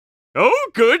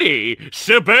Oh, goody!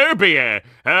 Suburbia!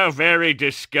 How very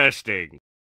disgusting.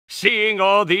 Seeing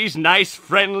all these nice,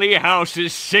 friendly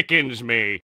houses sickens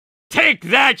me. Take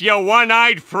that, you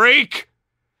one-eyed freak!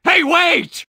 Hey,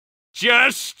 wait!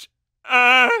 Just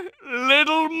a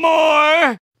little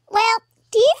more. Well,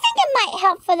 do you think it might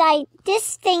help for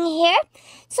this thing here?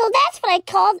 So that's what I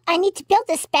called I need to build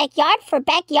this backyard for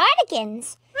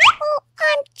Backyardigans. Well,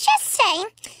 I'm just saying.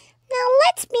 Now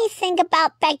let me think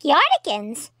about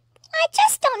Backyardigans. I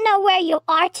just don't know where you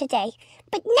are today.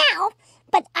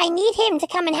 But I need him to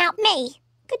come and help me.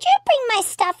 Could you bring my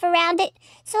stuff around it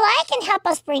so I can help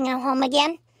us bring him home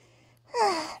again?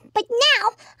 But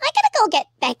now I gotta go get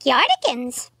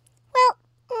Backyardigans. Well,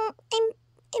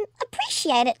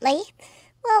 appreciately.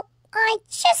 Well, I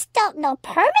just don't know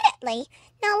permanently.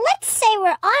 Now let's say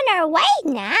we're on our way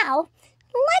now.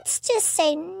 Let's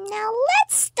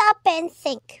stop and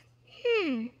think.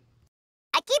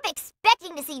 I keep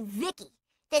expecting to see Vicky.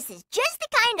 This is just the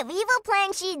kind of evil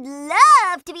plan she'd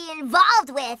love to be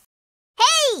involved with.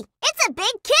 Hey, it's a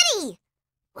big kitty!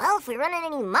 Well, if we run into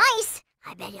any mice,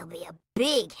 I bet he'll be a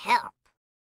big help.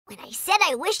 When I said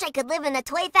I wished I could live in a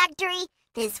toy factory,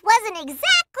 this wasn't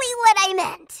exactly what I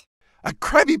meant. A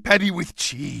Krabby Patty with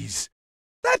cheese.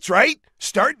 That's right.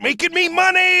 Start making me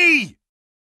money!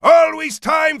 Always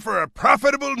time for a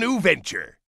profitable new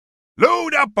venture.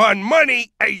 Load up on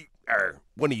money,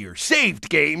 one of your saved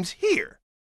games here.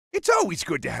 It's always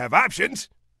good to have options,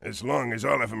 as long as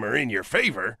all of them are in your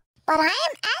favor. But I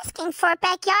am asking for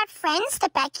backyard friends to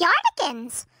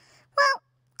Backyardigans. Well,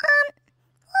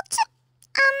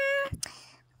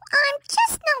 I'm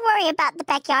just not worried about the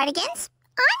Backyardigans.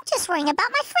 I'm just worrying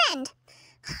about my friend.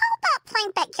 How about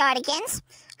playing Backyardigans?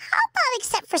 How about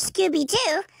except for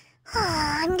Scooby-Doo?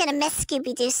 I'm gonna miss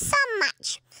Scooby-Doo so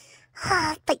much.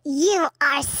 But you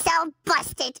are so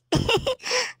busted.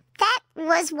 That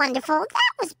was wonderful.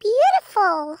 That was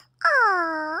beautiful.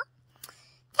 Aww.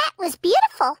 That was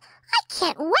beautiful. I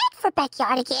can't wait for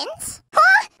Backyardigans.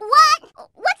 Huh? What?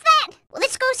 What's that? Well,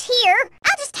 this goes here.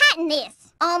 I'll just tighten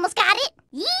this. Almost got it.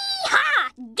 Yee-haw!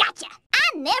 Gotcha.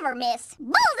 I never miss.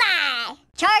 Bullseye!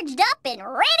 Charged up and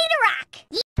ready to rock.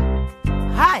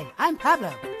 Hi, I'm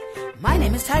Pablo. My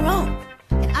name is Tyrone.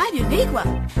 And I'm Uniqua.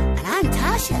 And I'm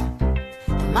Tasha.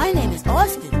 And my name is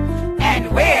Austin.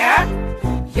 And we're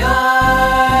your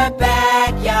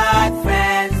backyard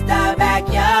friends, the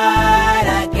Backyardigans.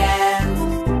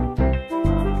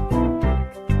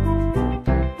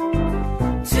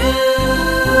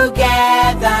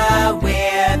 Together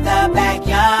we're the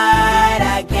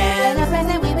Backyardigans. And a place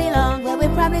that we belong, where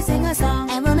we'll probably sing a song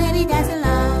and we'll maybe dance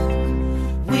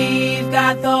along. We've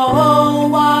got the whole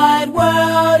wide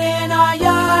world in our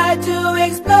yard to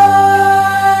explore.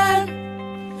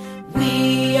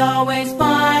 We always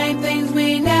find things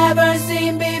we never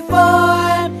seen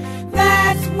before.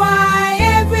 That's why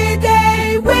every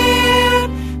day we're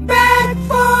back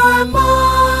for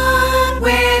more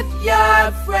with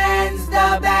your friends,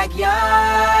 the Backyard.